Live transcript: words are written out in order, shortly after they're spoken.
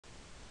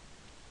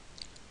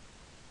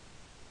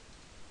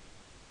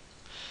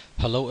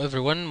Hello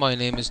everyone, my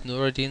name is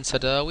Nuruddin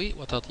Sadawi.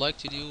 What I'd like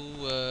to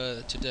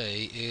do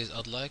today is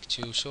I'd like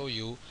to show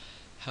you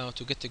how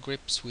to get to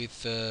grips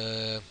with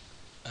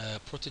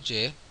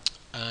Protege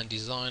and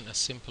design a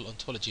simple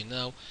ontology.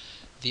 Now,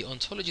 the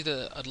ontology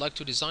that I'd like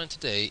to design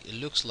today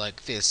looks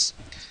like this.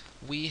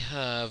 We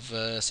have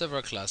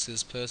several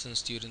classes: person,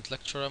 student,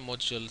 lecturer,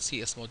 module,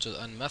 CS module,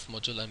 and math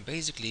module, and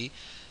basically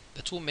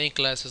the two main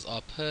classes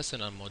are person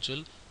and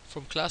module.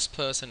 From class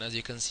person, as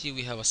you can see,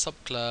 we have a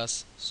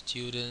subclass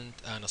student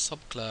and a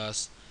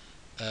subclass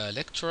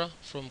lecturer.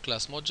 From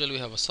class module, we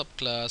have a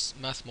subclass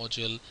math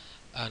module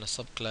and a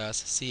subclass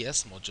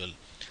CS module.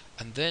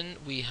 And then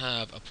we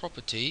have a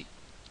property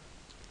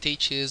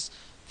teaches,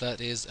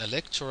 that is a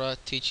lecturer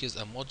teaches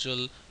a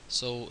module.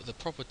 So the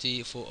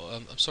property for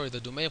the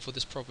domain for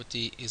this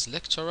property is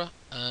lecturer,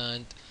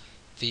 and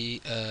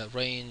the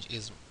range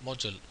is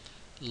module.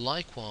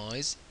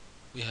 Likewise,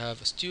 we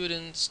have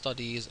student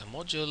studies a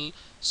module,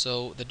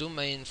 so the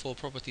domain for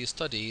property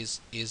studies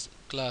is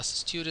class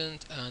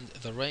student and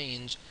the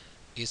range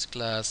is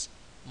class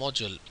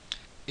module.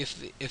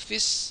 If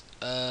this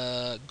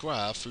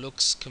graph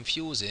looks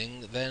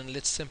confusing, then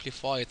let's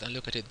simplify it and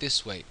look at it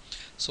this way.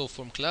 So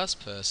from class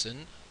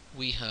person,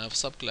 we have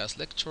subclass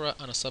lecturer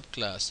and a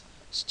subclass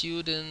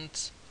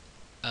student,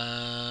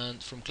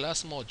 and from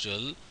class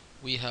module,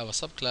 we have a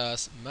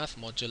subclass math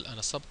module and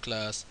a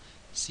subclass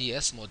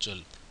CS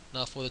module.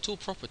 Now for the two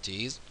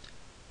properties,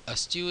 a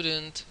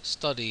student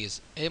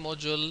studies a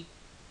module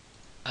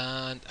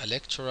and a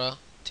lecturer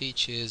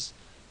teaches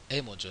a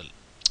module.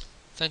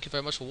 Thank you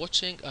very much for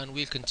watching, and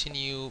we'll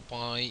continue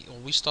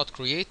we'll start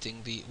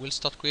creating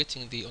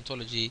the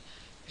ontology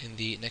in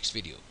the next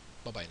video.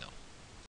 Bye bye now.